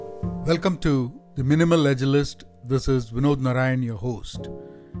Welcome to the Minimal Agilist. This is Vinod Narayan, your host.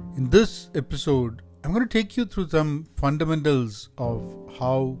 In this episode, I'm going to take you through some fundamentals of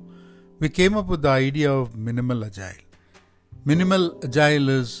how we came up with the idea of Minimal Agile. Minimal Agile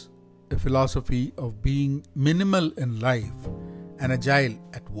is a philosophy of being minimal in life and agile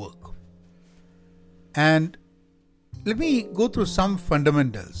at work. And let me go through some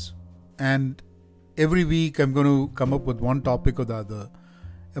fundamentals. And every week I'm going to come up with one topic or the other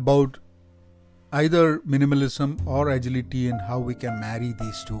about either minimalism or agility and how we can marry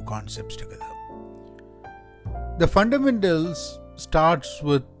these two concepts together. The fundamentals starts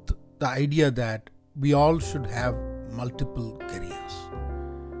with the idea that we all should have multiple careers.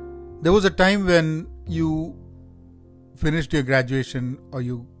 There was a time when you finished your graduation or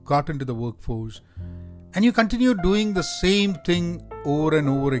you got into the workforce and you continued doing the same thing over and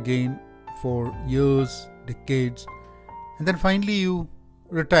over again for years, decades, and then finally you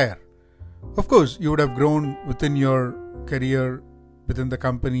retire. Of course, you would have grown within your career, within the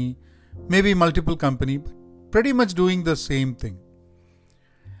company, maybe multiple company, but pretty much doing the same thing.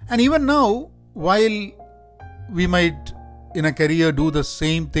 And even now, while we might in a career do the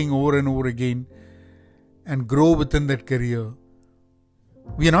same thing over and over again and grow within that career,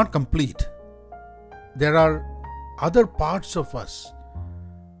 we are not complete. There are other parts of us,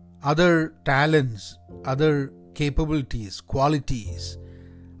 other talents, other capabilities, qualities,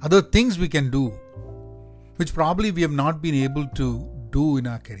 other things we can do, which probably we have not been able to do in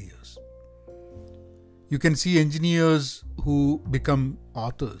our careers. You can see engineers who become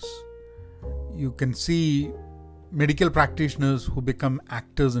authors. You can see medical practitioners who become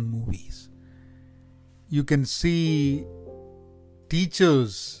actors in movies. You can see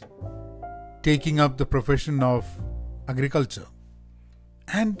teachers taking up the profession of agriculture.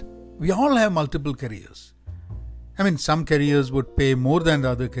 And we all have multiple careers. I mean, some careers would pay more than the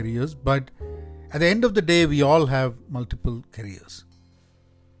other careers, but at the end of the day, we all have multiple careers.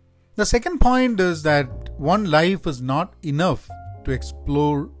 The second point is that one life is not enough to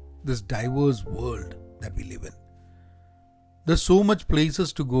explore this diverse world that we live in. There's so much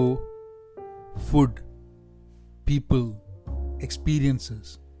places to go: food, people,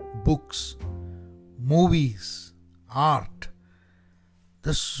 experiences, books, movies, art.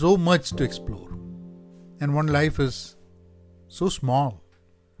 There's so much to explore. And one life is so small.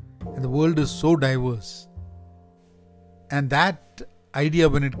 And the world is so diverse. And that idea,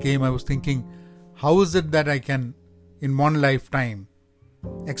 when it came, I was thinking, how is it that I can, in one lifetime,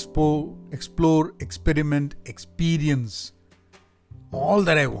 explore, experiment, experience all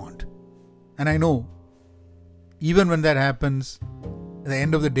that I want? And I know, even when that happens, at the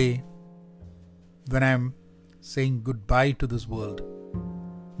end of the day, when I'm saying goodbye to this world,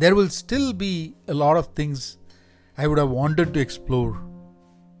 there will still be a lot of things I would have wanted to explore,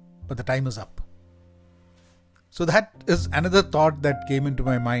 but the time is up. So that is another thought that came into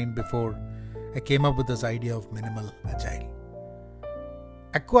my mind before I came up with this idea of minimal agile.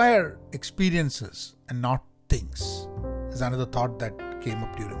 Acquire experiences and not things is another thought that came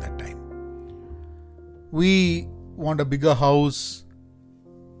up during that time. We want a bigger house,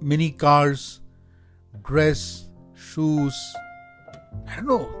 mini cars, dress, shoes. I don't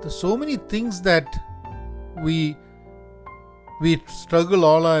know, there's so many things that we struggle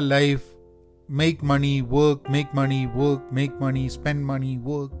all our life, make money, work, make money, work, make money, spend money,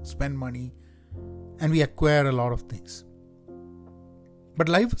 work, spend money, and we acquire a lot of things. But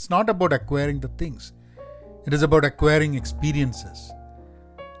life is not about acquiring the things. It is about acquiring experiences.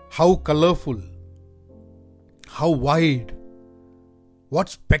 How colorful, how wide, what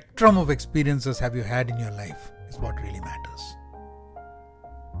spectrum of experiences have you had in your life is what really matters.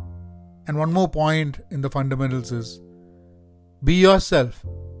 And one more point in the fundamentals is, be yourself.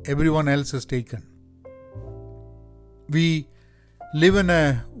 Everyone else is taken. We live in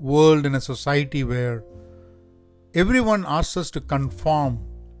a world, in a society where everyone asks us to conform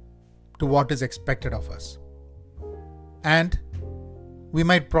to what is expected of us. And we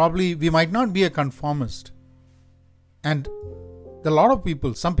might not be a conformist. And a lot of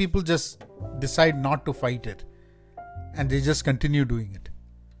people, some people just decide not to fight it. And they just continue doing it.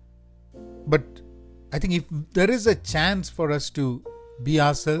 But I think if there is a chance for us to be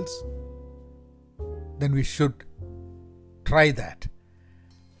ourselves, then we should try that.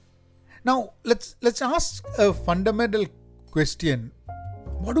 Now, let's ask a fundamental question.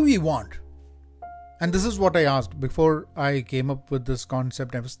 What do we want? And this is what I asked before I came up with this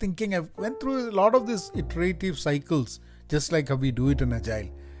concept. I was thinking, I went through a lot of these iterative cycles, just like how we do it in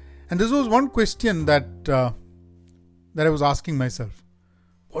Agile. And this was one question that I was asking myself.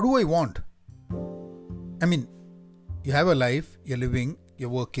 What do I want? I mean, you have a life, you're living,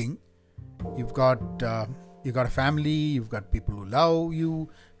 you're working, You've got a family. You've got people who love you.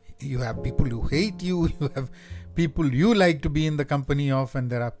 You have people who hate you. You have people you like to be in the company of, and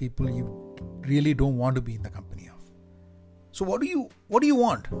there are people you really don't want to be in the company of. So what do you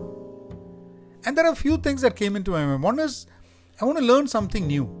want? And there are a few things that came into my mind. One is, I want to learn something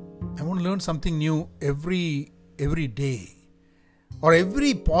new. I want to learn something new every day. Or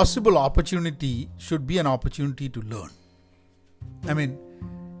every possible opportunity should be an opportunity to learn. I mean,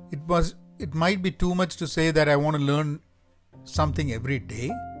 it might be too much to say that I want to learn something every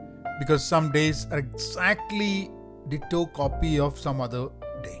day, because some days are exactly ditto copy of some other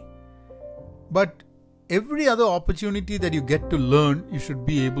day. But every other opportunity that you get to learn, you should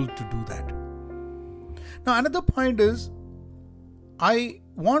be able to do that. Now, another point is, I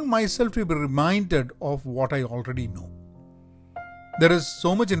want myself to be reminded of what I already know. There is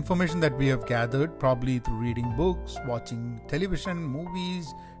so much information that we have gathered, probably through reading books, watching television,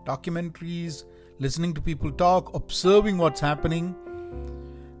 movies, documentaries, listening to people talk, observing what's happening,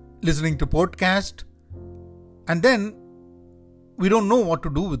 listening to podcasts, and then we don't know what to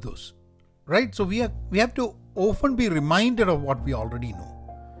do with those, right? So we have to often be reminded of what we already know.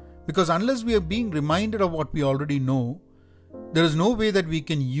 Because unless we are being reminded of what we already know, there is no way that we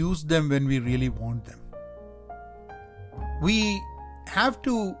can use them when we really want them. We have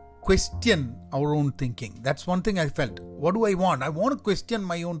to question our own thinking. That's one thing I felt. What do I want? I want to question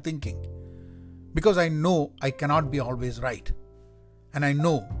my own thinking, because I know I cannot be always right. And I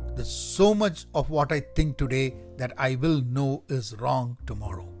know there's so much of what I think today that I will know is wrong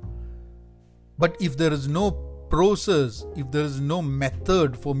tomorrow. But if there is no process, if there is no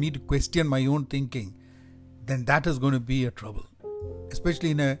method for me to question my own thinking, then that is going to be a trouble.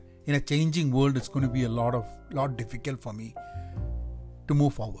 Especially in a changing world, it's going to be a lot difficult for me to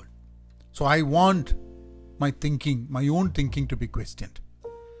move forward. So I want my own thinking to be questioned.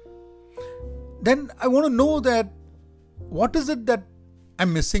 Then I want to know that what is it that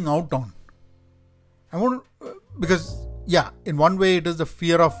I'm missing out on. Because in one way it is the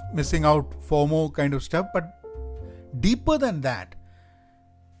fear of missing out, FOMO kind of stuff, but deeper than that,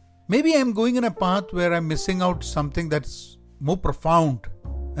 maybe I'm going in a path where I'm missing out something that's more profound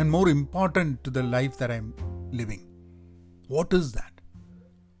and more important to the life that I'm living. What is that?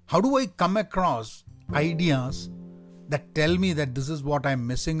 How do I come across ideas that tell me that this is what I'm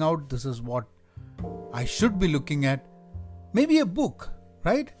missing out, this is what I should be looking at? Maybe a book,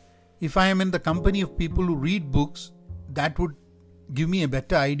 right? If I am in the company of people who read books, that would give me a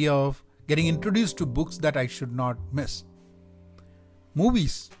better idea of getting introduced to books that I should not miss.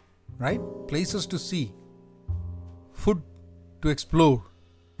 Movies, right? Places to see, food to explore,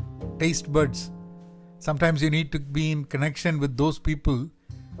 taste buds. Sometimes you need to be in connection with those people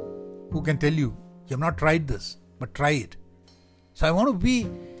who can tell you have not tried this, but try it. So I want to be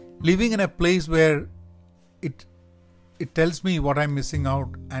living in a place where it tells me what I'm missing out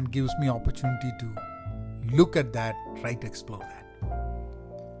and gives me opportunity to look at that, try to explore that.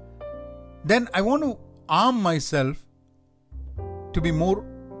 Then I want to arm myself to be more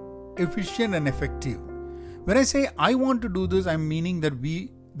efficient and effective. When I say I want to do this, I'm meaning that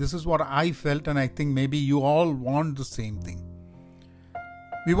this is what I felt, and I think maybe you all want the same thing.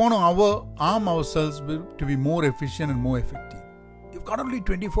 We want to arm ourselves to be more efficient and more effective. You've got only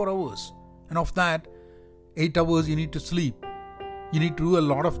 24 hours, and of that, 8 hours you need to sleep. You need to do a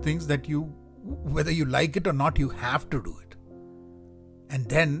lot of things that whether you like it or not, you have to do it. And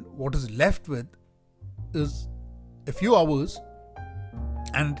then what is left with is a few hours,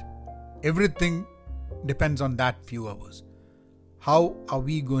 and everything depends on that few hours. How are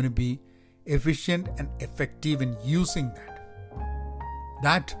we going to be efficient and effective in using that?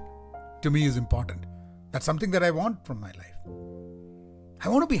 That, to me, is important. That's something that I want from my life. I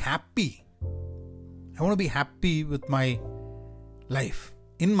want to be happy. I want to be happy with my life,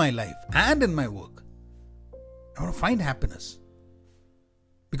 in my life and in my work. I want to find happiness.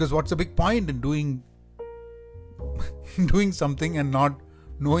 Because what's the big point in doing something and not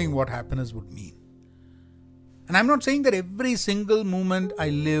knowing what happiness would mean? And I'm not saying that every single moment I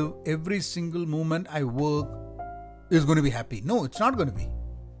live, every single moment I work is going to be happy. No, it's not going to be.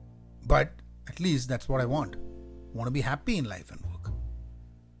 But at least that's what I want. I want to be happy in life and work.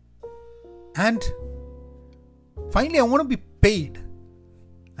 And finally, I want to be paid.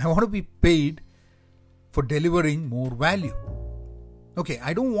 I want to be paid for delivering more value. Okay,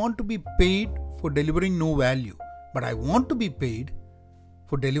 I don't want to be paid for delivering no value, but I want to be paid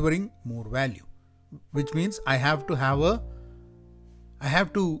for delivering more value, which means I have to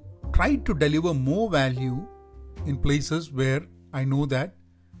try to deliver more value in places where I know that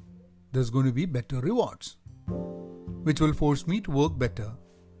there's going to be better rewards, which will force me to work better,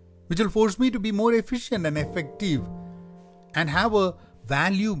 which will force me to be more efficient and effective and have a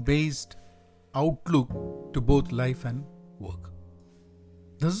value-based outlook to both life and work.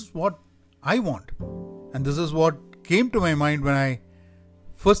 This is what I want, and this is what came to my mind when I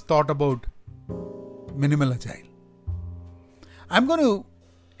first thought about Minimal Agile. I'm going to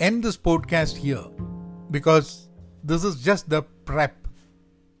end this podcast here because this is just the prep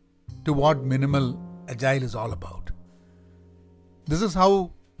to what Minimal Agile is all about. This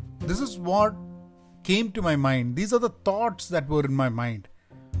is what came to my mind. These are the thoughts that were in my mind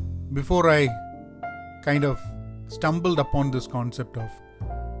before I kind of stumbled upon this concept of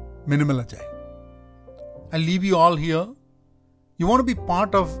Minimal Agile. I'll leave you all here. You want to be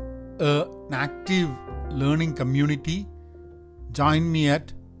part of an active learning community? Join me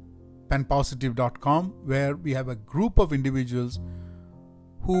at penpositive.com, where we have a group of individuals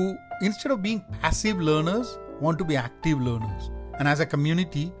who, instead of being passive learners, want to be active learners. And as a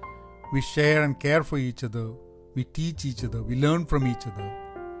community, we share and care for each other. We teach each other. We learn from each other.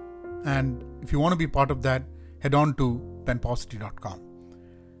 And if you want to be part of that, head on to penpositive.com.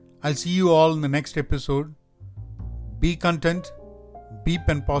 I'll see you all in the next episode. Be content, be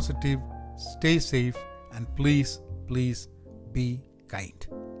pen positive, stay safe, and please be kind.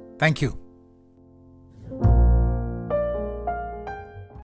 Thank you.